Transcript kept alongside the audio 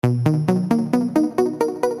Good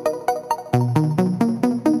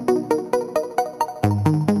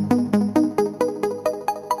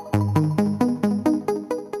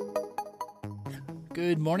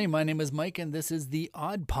morning, my name is Mike and this is the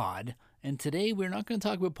Odd Pod. And today we're not going to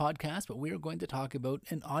talk about podcasts, but we are going to talk about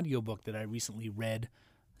an audiobook that I recently read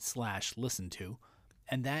 / listened to.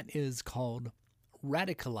 And that is called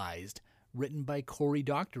Radicalized, written by Cory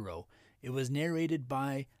Doctorow. It was narrated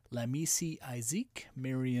by Lamisi Isaac,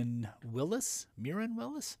 Miran Willis,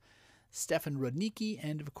 Stefan Rudnicki,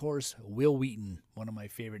 and of course Will Wheaton, one of my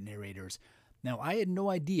favorite narrators. Now, I had no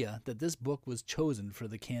idea that this book was chosen for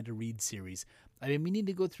the Can to Read series. I've been meaning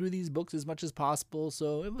to go through these books as much as possible,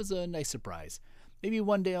 so it was a nice surprise. Maybe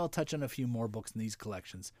one day I'll touch on a few more books in these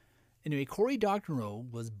collections. Anyway, Cory Doctorow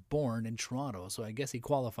was born in Toronto, so I guess he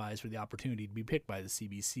qualifies for the opportunity to be picked by the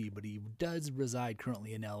CBC, but he does reside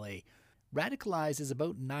currently in LA. Radicalized is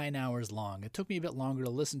about 9 hours long. It took me a bit longer to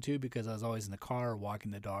listen to because I was always in the car or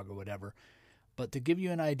walking the dog or whatever. But to give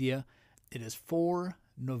you an idea, it is 4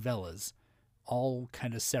 novellas, all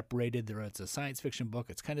kind of separated. It's a science fiction book.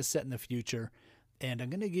 It's kind of set in the future. And I'm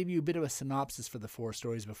going to give you a bit of a synopsis for the 4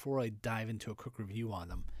 stories before I dive into a quick review on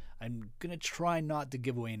them. I'm going to try not to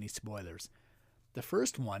give away any spoilers. The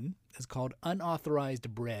first one is called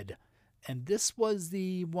Unauthorized Bread. And this was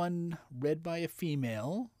the one read by a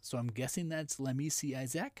female, so I'm guessing that's Lamisi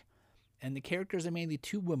Isaac. And the characters are mainly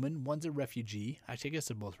 2 women. One's a refugee. Actually, I guess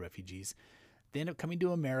they're both refugees. They end up coming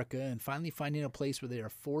to America and finally finding a place where they are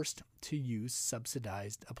forced to use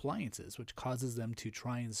subsidized appliances, which causes them to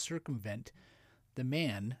try and circumvent the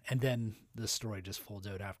man, and then the story just folds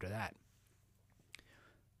out after that.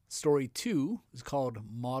 Story 2 is called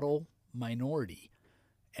Model Minority,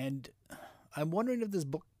 and I'm wondering if this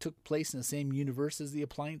book took place in the same universe as the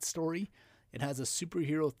appliance story. It has a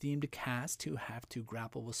superhero-themed cast who have to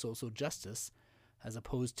grapple with social justice as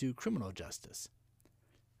opposed to criminal justice.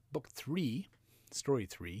 Book 3, Story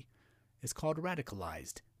 3, is called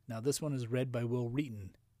Radicalized. Now this one is read by Will Wheaton.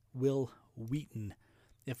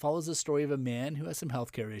 It follows the story of a man who has some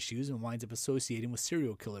healthcare issues and winds up associating with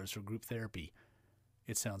serial killers for group therapy.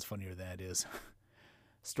 It sounds funnier than it is.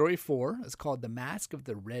 Story 4 is called The Mask of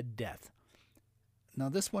the Red Death. Now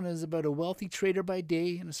this one is about a wealthy trader by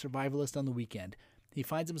day and a survivalist on the weekend. He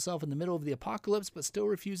finds himself in the middle of the apocalypse but still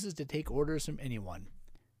refuses to take orders from anyone.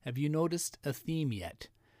 Have you noticed a theme yet?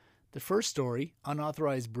 The first story,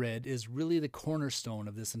 Unauthorized Bread, is really the cornerstone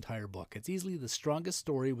of this entire book. It's easily the strongest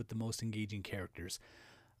story with the most engaging characters.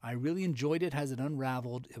 I really enjoyed it as it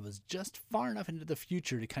unraveled. It was just far enough into the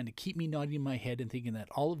future to kind of keep me nodding my head and thinking that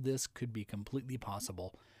all of this could be completely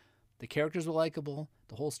possible. The characters were likable,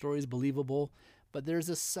 the whole story is believable, but there's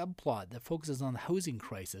a subplot that focuses on the housing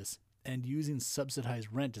crisis and using subsidized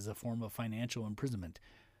rent as a form of financial imprisonment.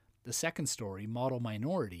 The second story, Model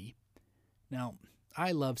Minority. Now,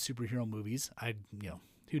 I love superhero movies.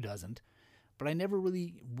 Who doesn't? But I never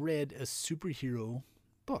really read a superhero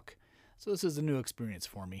book. So this is a new experience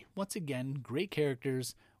for me. Once again, great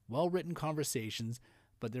characters, well-written conversations,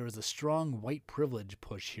 but there was a strong white privilege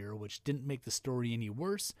push here, which didn't make the story any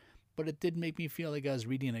worse, but it did make me feel like I was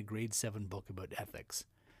reading a grade 7 book about ethics.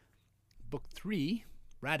 Book 3,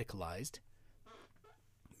 Radicalized.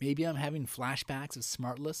 Maybe I'm having flashbacks of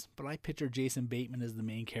Smartless, but I picture Jason Bateman as the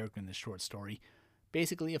main character in this short story.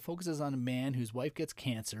 Basically, it focuses on a man whose wife gets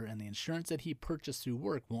cancer and the insurance that he purchased through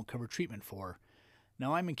work won't cover treatment for her.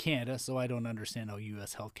 Now, I'm in Canada, so I don't understand how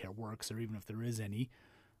U.S. healthcare works, or even if there is any.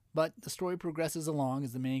 But the story progresses along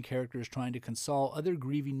as the main character is trying to console other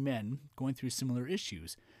grieving men going through similar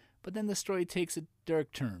issues. But then the story takes a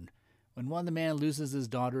dark turn. When one of the men loses his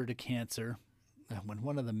daughter to cancer,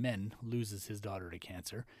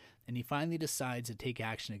 and he finally decides to take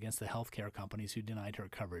action against the healthcare companies who denied her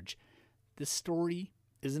coverage. This story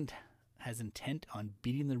has intent on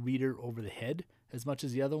beating the reader over the head as much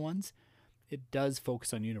as the other ones. It does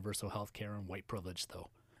focus on universal health care and white privilege, though.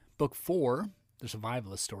 Book 4, the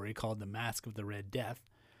survivalist story called The Mask of the Red Death.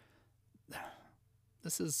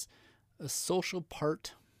 This is a social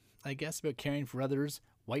part, I guess, about caring for others,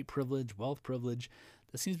 white privilege, wealth privilege.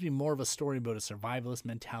 This seems to be more of a story about a survivalist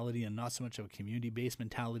mentality and not so much of a community-based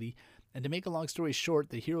mentality. And to make a long story short,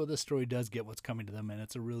 the hero of this story does get what's coming to them, and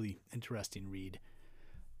it's a really interesting read.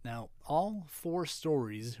 Now, all 4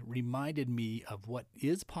 stories reminded me of what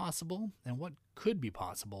is possible and what could be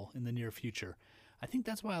possible in the near future. I think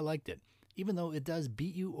that's why I liked it, even though it does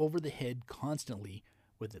beat you over the head constantly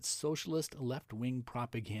with its socialist left-wing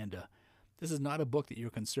propaganda. This is not a book that your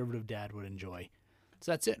conservative dad would enjoy.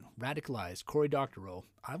 So that's it. Radicalized, Cory Doctorow.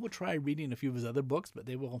 I will try reading a few of his other books, but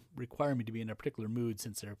they will require me to be in a particular mood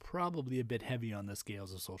since they're probably a bit heavy on the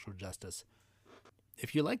scales of social justice.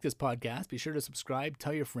 If you like this podcast, be sure to subscribe,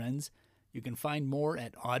 tell your friends. You can find more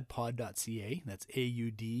at audpod.ca. That's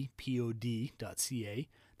audpod.ca.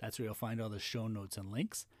 That's where you'll find all the show notes and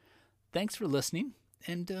links. Thanks for listening,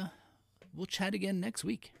 and we'll chat again next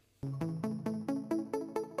week.